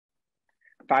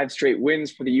5 straight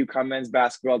wins for the UConn men's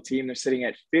basketball team. They're sitting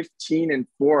at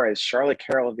 15-4 as Charlotte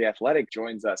Carroll of The Athletic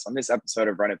joins us on this episode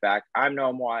of Run It Back. I'm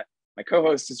Noam. My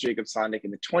co-host is Jacob Sondik,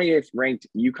 and the 28th ranked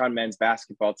UConn men's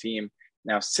basketball team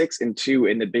now 6-2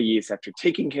 in the Big East after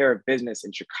taking care of business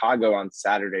in Chicago on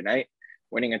Saturday night,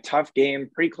 winning a tough game,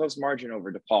 pretty close margin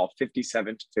over DePaul,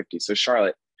 57-50. So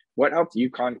Charlotte, what helped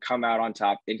UConn come out on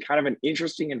top in kind of an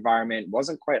interesting environment?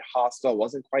 Wasn't quite hostile,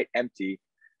 wasn't quite empty,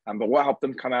 but what helped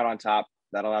them come out on top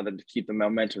that allowed them to keep the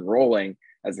momentum rolling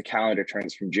as the calendar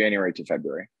turns from January to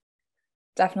February?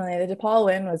 Definitely. The DePaul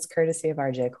win was courtesy of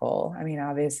RJ Cole. I mean,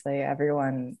 obviously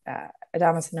everyone, Adama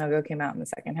Sanogo came out in the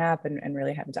second half and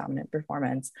really had a dominant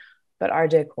performance, but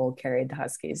RJ Cole carried the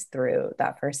Huskies through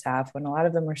that first half when a lot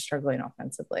of them were struggling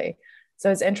offensively.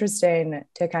 So it's interesting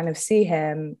to kind of see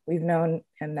him. We've known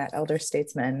him, that elder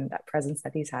statesman, that presence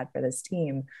that he's had for this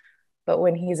team. But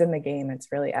when he's in the game,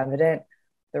 it's really evident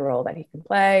the role that he can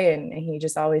play. And he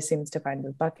just always seems to find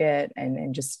the bucket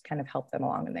and just kind of help them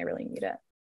along when they really need it.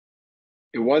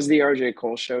 It was the RJ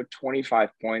Cole show, 25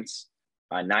 points,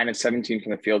 9 of 17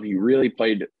 from the field. He really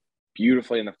played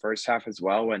beautifully in the first half as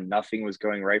well when nothing was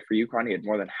going right for UConn. He had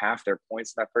more than half their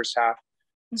points in that first half.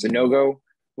 Sanogo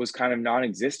was kind of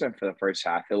non-existent for the first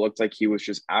half. It looked like he was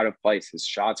just out of place. His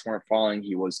shots weren't falling.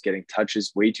 He was getting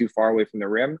touches way too far away from the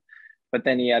rim. But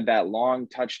then he had that long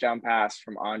touchdown pass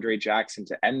from Andre Jackson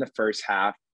to end the first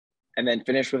half and then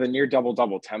finished with a near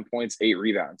double-double, 10 points, 8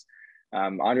 rebounds.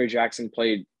 Andre Jackson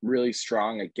played really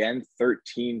strong again,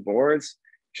 13 boards.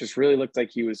 Just really looked like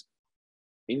he was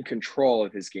in control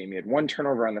of his game. He had 1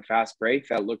 turnover on the fast break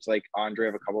that looked like Andre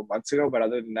of a couple of months ago. But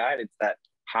other than that, it's that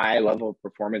high level of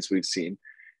performance we've seen.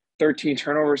 13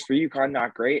 turnovers for UConn,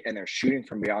 not great. And their shooting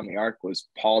from beyond the arc was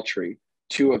paltry.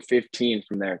 2 of 15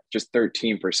 from there, just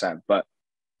 13%. But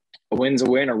a win's a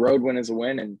win, a road win is a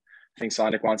win. And I think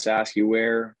Sondik wants to ask you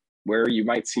where you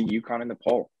might see UConn in the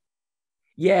poll.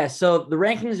 Yeah, so the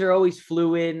rankings are always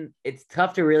fluid. It's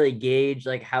tough to really gauge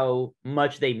like how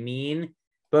much they mean.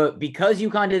 But because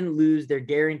UConn didn't lose, they're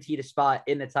guaranteed a spot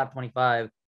in the top 25.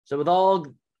 So with all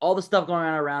the stuff going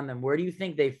on around them, where do you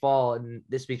think they fall in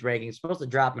this week's ranking? It's supposed to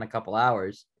drop in a couple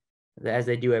hours, as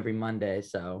they do every Monday.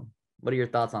 So what are your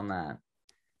thoughts on that?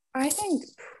 I think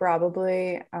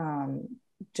probably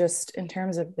just in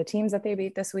terms of the teams that they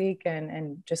beat this week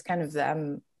and just kind of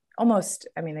them almost,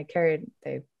 I mean,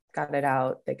 they got it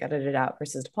out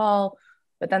versus DePaul,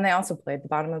 but then they also played the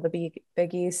bottom of the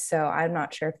Big East. So I'm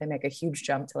not sure if they make a huge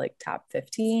jump to like top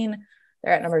 15.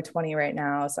 They're at number 20 right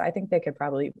now. So I think they could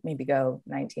probably maybe go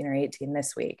 19 or 18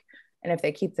 this week. And if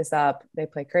they keep this up, they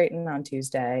play Creighton on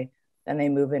Tuesday. Then they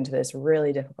move into this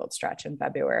really difficult stretch in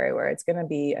February where it's going to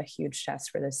be a huge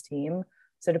test for this team.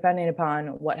 So depending upon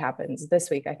what happens this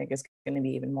week, I think is going to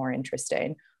be even more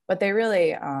interesting. But they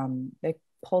really, they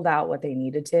pulled out what they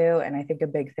needed to. And I think a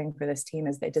big thing for this team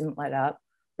is they didn't let up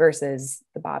versus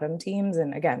the bottom teams.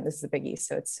 And again, this is a Big East,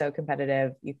 so it's so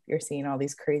competitive. You're seeing all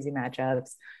these crazy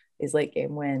matchups, these late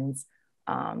game wins.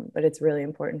 But it's really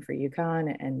important for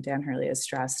UConn, and Dan Hurley has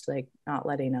stressed like not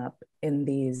letting up in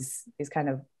these kind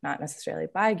of not necessarily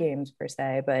bye games per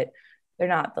se, but they're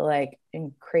not the like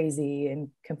in crazy and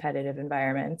competitive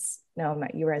environments. No,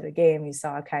 you were at the game, you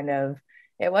saw kind of,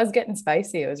 it was getting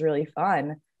spicy. It was really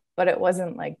fun, but it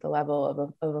wasn't like the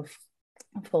level of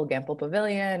a full Gamble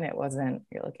Pavilion. It wasn't,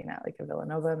 you're looking at like a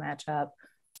Villanova matchup.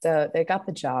 So they got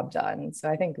the job done. So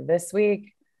I think this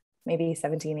week, maybe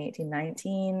 17, 18,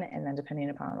 19. And then depending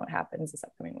upon what happens this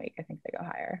upcoming week, I think they go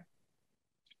higher.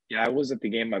 Yeah, I was at the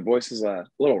game. My voice is a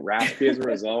little raspy as a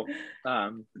result.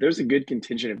 There's a good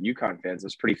contingent of UConn fans. It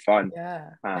was pretty fun.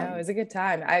 Yeah, no, it was a good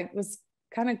time. I was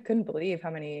kind of couldn't believe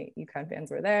how many UConn fans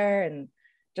were there and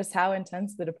just how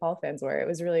intense the DePaul fans were. It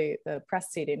was really, the press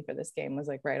seating for this game was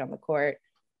like right on the court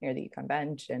near the UConn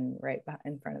bench and right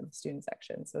in front of the student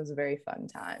section. So it was a very fun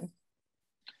time.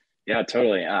 Yeah,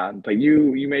 totally. But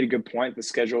you made a good point. The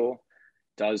schedule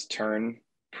does turn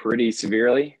pretty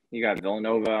severely. You got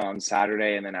Villanova on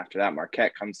Saturday, and then after that,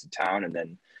 Marquette comes to town, and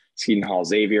then Seton Hall,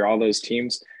 Xavier, all those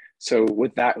teams. So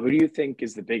with that, who do you think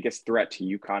is the biggest threat to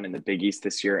UConn in the Big East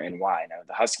this year, and why? Now,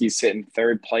 the Huskies sit in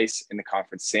 3rd place in the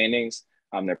conference standings.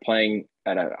 They're playing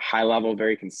at a high level,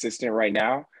 very consistent right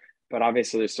now. But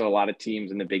obviously, there's still a lot of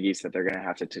teams in the Big East that they're going to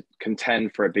have to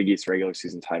contend for a Big East regular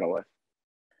season title with.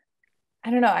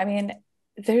 I don't know. I mean,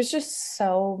 there's just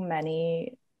so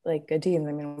many like good teams.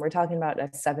 I mean, we're talking about a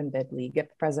 7-bid league at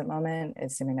the present moment,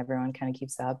 assuming everyone kind of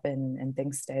keeps up and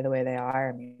things stay the way they are.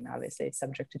 I mean, obviously it's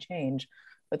subject to change,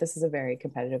 but this is a very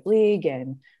competitive league.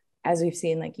 And as we've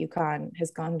seen, like UConn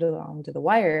has gone to the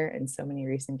wire in so many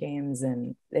recent games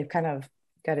and they've kind of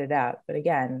gutted out, but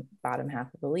again, bottom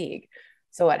half of the league.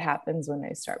 So what happens when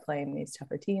they start playing these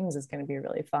tougher teams is going to be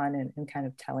really fun and kind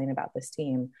of telling about this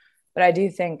team. But I do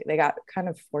think they got kind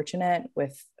of fortunate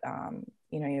with,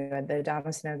 you had the Dama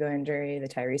Sanogo injury, the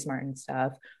Tyrese Martin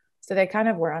stuff. So they kind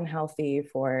of were unhealthy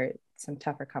for some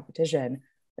tougher competition,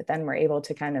 but then were able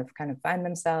to kind of find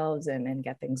themselves and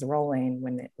get things rolling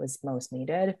when it was most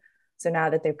needed. So now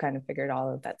that they've kind of figured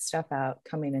all of that stuff out,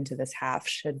 coming into this half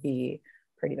should be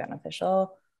pretty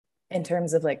beneficial. In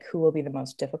terms of like who will be the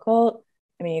most difficult,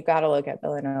 I mean, you've got to look at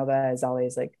Villanova as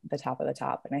always like the top of the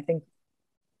top. And I think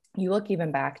you look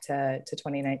even back to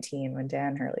 2019 when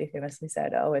Dan Hurley famously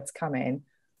said, "Oh, it's coming."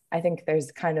 I think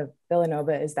there's kind of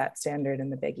Villanova is that standard in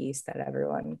the Big East that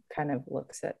everyone kind of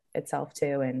looks at itself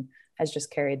to and has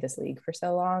just carried this league for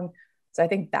so long. So I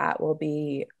think that will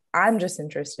be, I'm just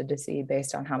interested to see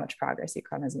based on how much progress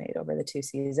UConn has made over the 2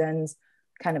 seasons,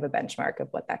 kind of a benchmark of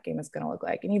what that game is going to look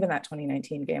like. And even that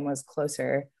 2019 game was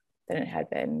closer than it had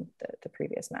been the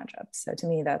previous matchups. So to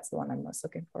me, that's the one I'm most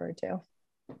looking forward to.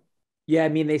 Yeah, I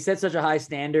mean, they set such a high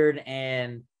standard,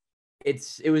 and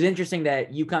it was interesting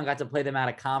that UConn got to play them out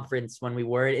of conference when we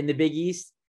were in the Big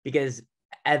East, because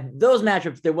at those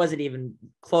matchups, there wasn't even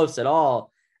close at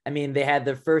all. I mean, they had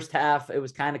the first half, it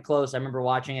was kind of close. I remember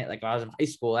watching it like when I was in high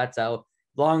school. That's how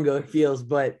long ago it feels,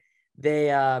 but they,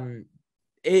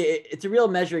 it's a real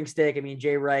measuring stick. I mean,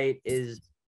 Jay Wright is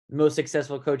the most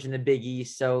successful coach in the Big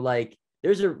East. So like,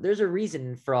 there's a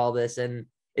reason for all this, and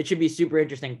it should be super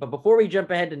interesting. But before we jump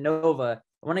ahead to Nova,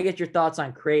 I want to get your thoughts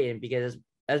on Creighton, because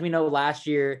as we know, last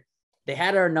year they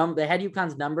had they had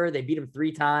UConn's number. They beat them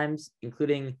 3 times,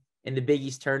 including in the Big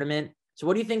East tournament. So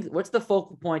what do you think? What's the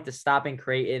focal point to stopping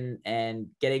Creighton and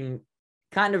getting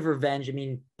kind of revenge? I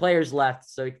mean, players left,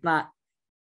 so it's not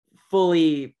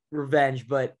fully revenge,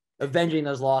 but avenging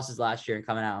those losses last year and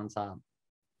coming out on top.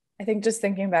 I think just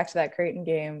thinking back to that Creighton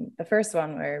game, the first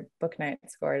one where Bouknight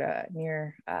scored a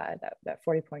near that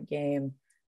 40-point game,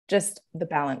 just the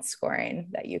balanced scoring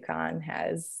that UConn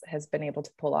has been able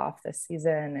to pull off this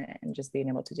season, and just being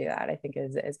able to do that, I think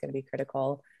is going to be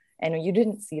critical. And you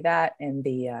didn't see that in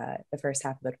the first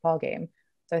half of the DePaul game.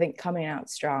 So I think coming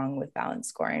out strong with balanced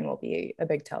scoring will be a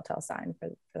big telltale sign for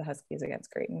the Huskies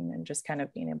against Creighton, and just kind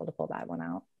of being able to pull that one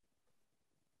out.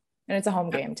 And it's a home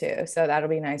game too, so that'll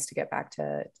be nice to get back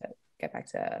to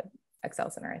Excel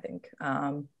Center, I think,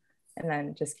 and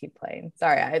then just keep playing.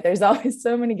 Sorry, there's always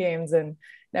so many games, and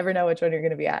never know which one you're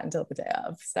going to be at until the day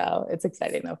of. So it's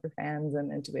exciting though for fans,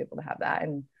 and to be able to have that,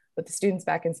 and with the students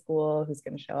back in school, who's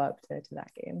going to show up to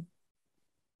that game.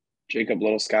 Jacob,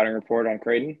 little scouting report on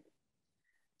Creighton.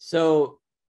 So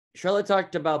Charlotte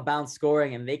talked about bounce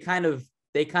scoring, and they kind of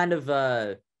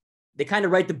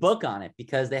write the book on it,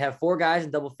 because they have 4 guys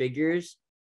in double figures.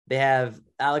 They have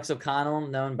Alex O'Connell,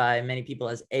 known by many people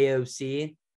as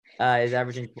AOC, is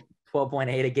averaging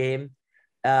 12.8 a game.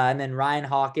 And then Ryan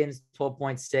Hawkins,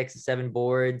 12.6, 7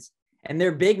 boards. And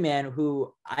their big man,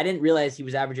 who I didn't realize he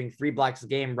was averaging 3 blocks a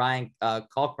game, Ryan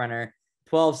Kalkbrenner,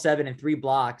 12, 7, and 3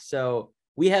 blocks. So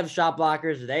we have shot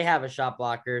blockers. They have a shot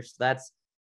blocker. So that's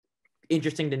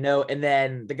interesting to note. And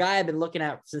then the guy I've been looking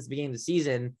at since the beginning of the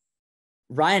season,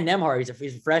 Ryan Nemhard,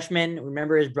 he's a freshman.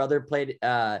 Remember, his brother played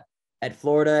at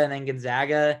Florida and then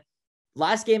Gonzaga.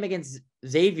 Last game against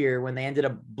Xavier, when they ended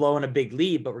up blowing a big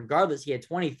lead, but regardless, he had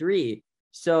 23.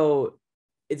 So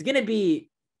it's going to be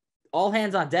all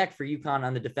hands on deck for UConn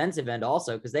on the defensive end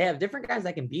also, because they have different guys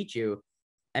that can beat you.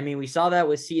 I mean, we saw that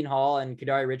with Seton Hall, and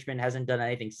Kadari Richmond hasn't done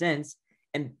anything since.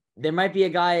 And there might be a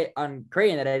guy on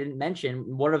Creighton that I didn't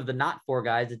mention, one of the not 4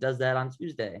 guys that does that on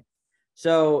Tuesday.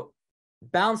 So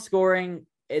bounce scoring,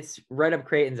 it's right up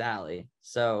Creighton's alley.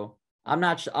 So I'm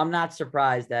not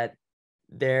surprised that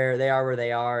they are where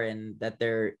they are, and that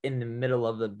they're in the middle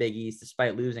of the Big East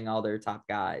despite losing all their top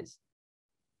guys.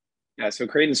 Yeah, so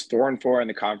Creighton's 4-4 in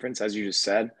the conference, as you just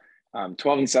said,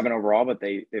 12-7 overall, but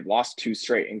they've lost 2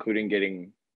 straight, including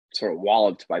getting sort of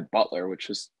walloped by Butler, which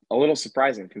was a little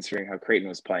surprising considering how Creighton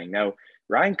was playing. No,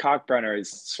 Ryan Kalkbrenner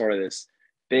is sort of this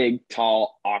big,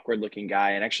 tall, awkward-looking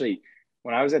guy, and actually,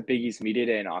 when I was at Big East Media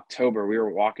Day in October, we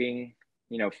were walking,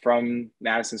 from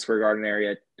Madison Square Garden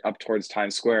area up towards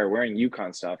Times Square wearing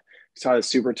UConn stuff. We saw this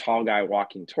super tall guy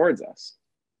walking towards us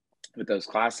with those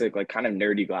classic, like kind of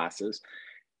nerdy glasses.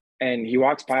 And he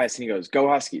walks by us and he goes, "Go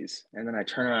Huskies." And then I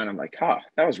turn around and I'm like,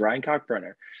 that was Ryan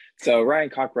Kalkbrenner. So Ryan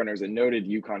Kalkbrenner is a noted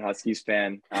UConn Huskies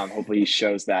fan. Hopefully he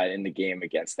shows that in the game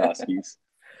against the Huskies.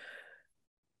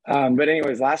 But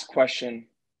anyways, last question.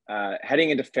 Heading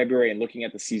into February and looking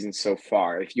at the season so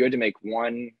far, if you had to make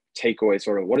one takeaway,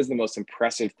 sort of, what is the most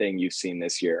impressive thing you've seen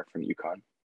this year from UConn?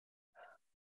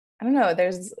 I don't know.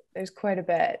 There's quite a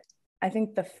bit. I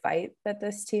think the fight that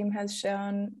this team has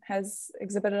shown has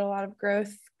exhibited a lot of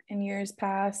growth in years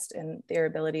past, and their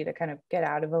ability to kind of get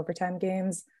out of overtime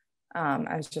games.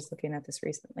 I was just looking at this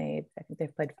recently. I think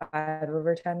they've played 5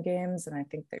 overtime games, and I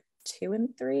think they're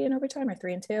 2-3 in overtime, or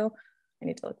 3-2. I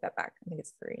need to look that back. I think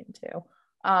it's 3-2.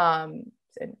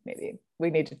 And maybe we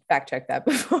need to fact check that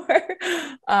before.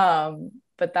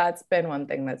 But that's been one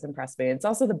thing that's impressed me. It's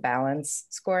also the balance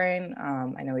scoring.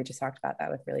 I know we just talked about that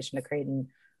with relation to Creighton,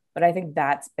 but I think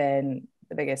that's been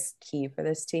the biggest key for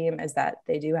this team, is that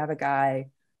they do have a guy,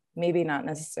 maybe not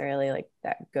necessarily like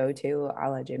that go-to a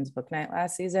la James Bouknight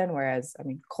last season. Whereas, I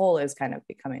mean, Cole is kind of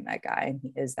becoming that guy, and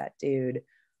he is that dude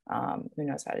who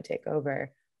knows how to take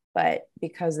over. But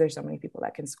because there's so many people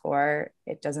that can score,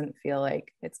 it doesn't feel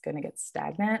like it's going to get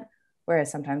stagnant.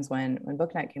 Whereas sometimes when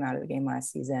Bouknight came out of the game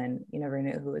last season, you never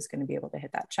knew who was going to be able to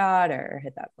hit that shot or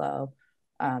hit that flow,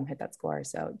 hit that score.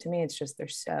 So to me, it's just,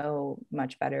 there's so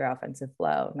much better offensive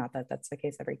flow. Not that that's the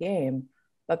case every game,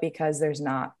 but because there's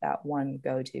not that one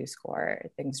go-to scorer,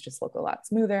 things just look a lot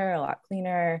smoother, a lot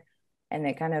cleaner, and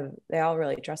they all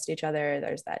really trust each other.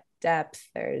 There's that depth.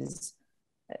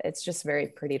 It's just very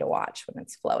pretty to watch when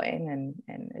it's flowing,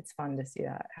 and it's fun to see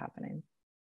that happening.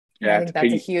 Yeah, I think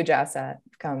that's a huge asset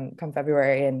come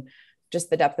February, and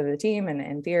just the depth of the team, and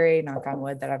in theory, knock on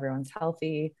wood, that everyone's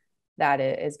healthy, that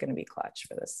it is going to be clutch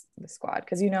for this squad.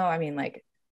 Because, I mean, like,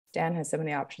 Dan has so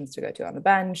many options to go to on the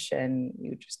bench, and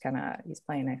you just he's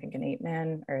playing, I think, an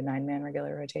 8-man or a 9-man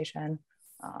regular rotation.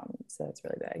 So it's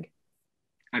really big.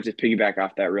 I have to piggyback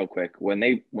off that real quick. When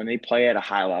they play at a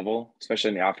high level, especially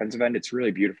in the offensive end, it's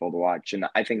really beautiful to watch. And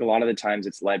I think a lot of the times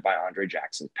it's led by Andre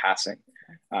Jackson passing.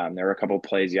 There were a couple of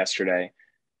plays on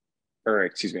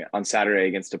Saturday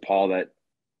against DePaul that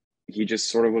he just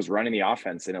sort of was running the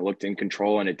offense, and it looked in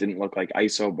control, and it didn't look like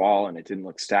ISO ball, and it didn't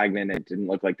look stagnant. It didn't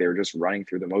look like they were just running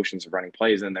through the motions of running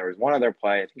plays. And there was one other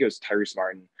play, I think it was Tyrese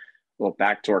Martin, a little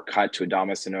backdoor cut to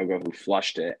Adama Sanogo, who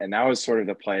flushed it. And that was sort of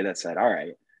the play that said, all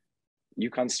right,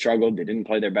 UConn struggled. They didn't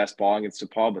play their best ball against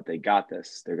DePaul, but they got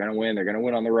this. They're going to win. They're going to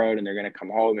win on the road, and they're going to come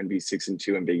home and be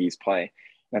 6-2 in Big East play.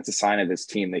 And that's a sign of this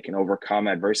team. They can overcome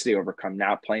adversity, overcome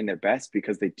not playing their best,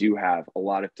 because they do have a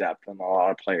lot of depth and a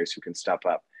lot of players who can step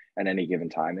up at any given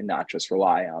time and not just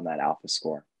rely on that alpha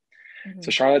score. Mm-hmm.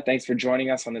 So, Charlotte, thanks for joining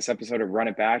us on this episode of Run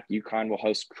It Back. UConn will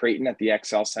host Creighton at the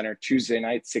XL Center Tuesday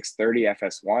night, 6:30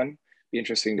 FS1. Be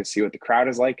interesting to see what the crowd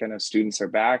is like. I know students are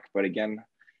back, but again,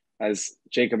 as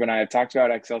Jacob and I have talked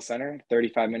about, XL Center,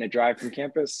 35-minute drive from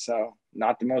campus, so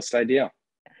not the most ideal.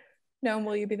 Noam,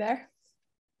 will you be there?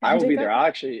 I will be there. I'll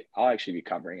actually be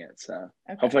covering it, so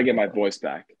okay. Hopefully I get my voice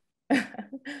back.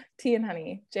 Tea and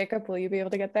honey. Jacob, will you be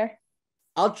able to get there?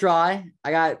 I'll try.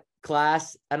 I got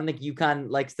class. I don't think UConn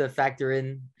likes to factor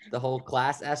in the whole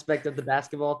class aspect of the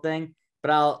basketball thing,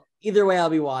 but either way I'll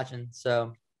be watching,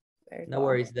 so no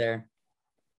worries there.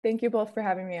 Thank you both for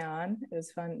having me on. It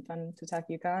was fun to talk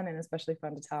UConn, and especially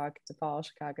fun to talk DePaul,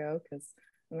 Chicago, because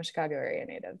I'm a Chicago area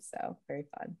native, so very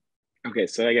fun. Okay,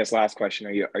 so I guess last question: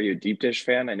 Are you a deep dish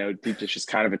fan? I know deep dish is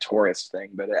kind of a tourist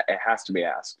thing, but it has to be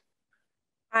asked.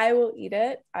 I will eat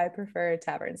it. I prefer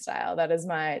tavern style. That is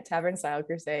my tavern style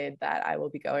crusade that I will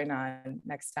be going on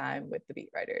next time with the beat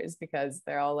writers, because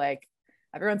they're all like,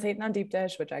 everyone's hating on deep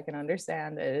dish, which I can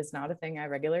understand. It is not a thing I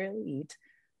regularly eat.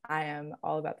 I am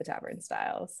all about the tavern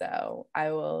style. So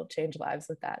I will change lives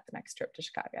with that the next trip to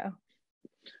Chicago.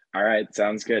 All right.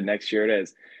 Sounds good. Next year it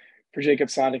is. For Jacob,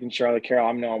 Sondik, and Charlotte Carroll,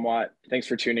 I'm Noam Watt. Thanks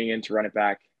for tuning in to Run It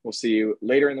Back. We'll see you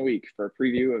later in the week for a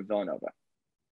preview of Villanova.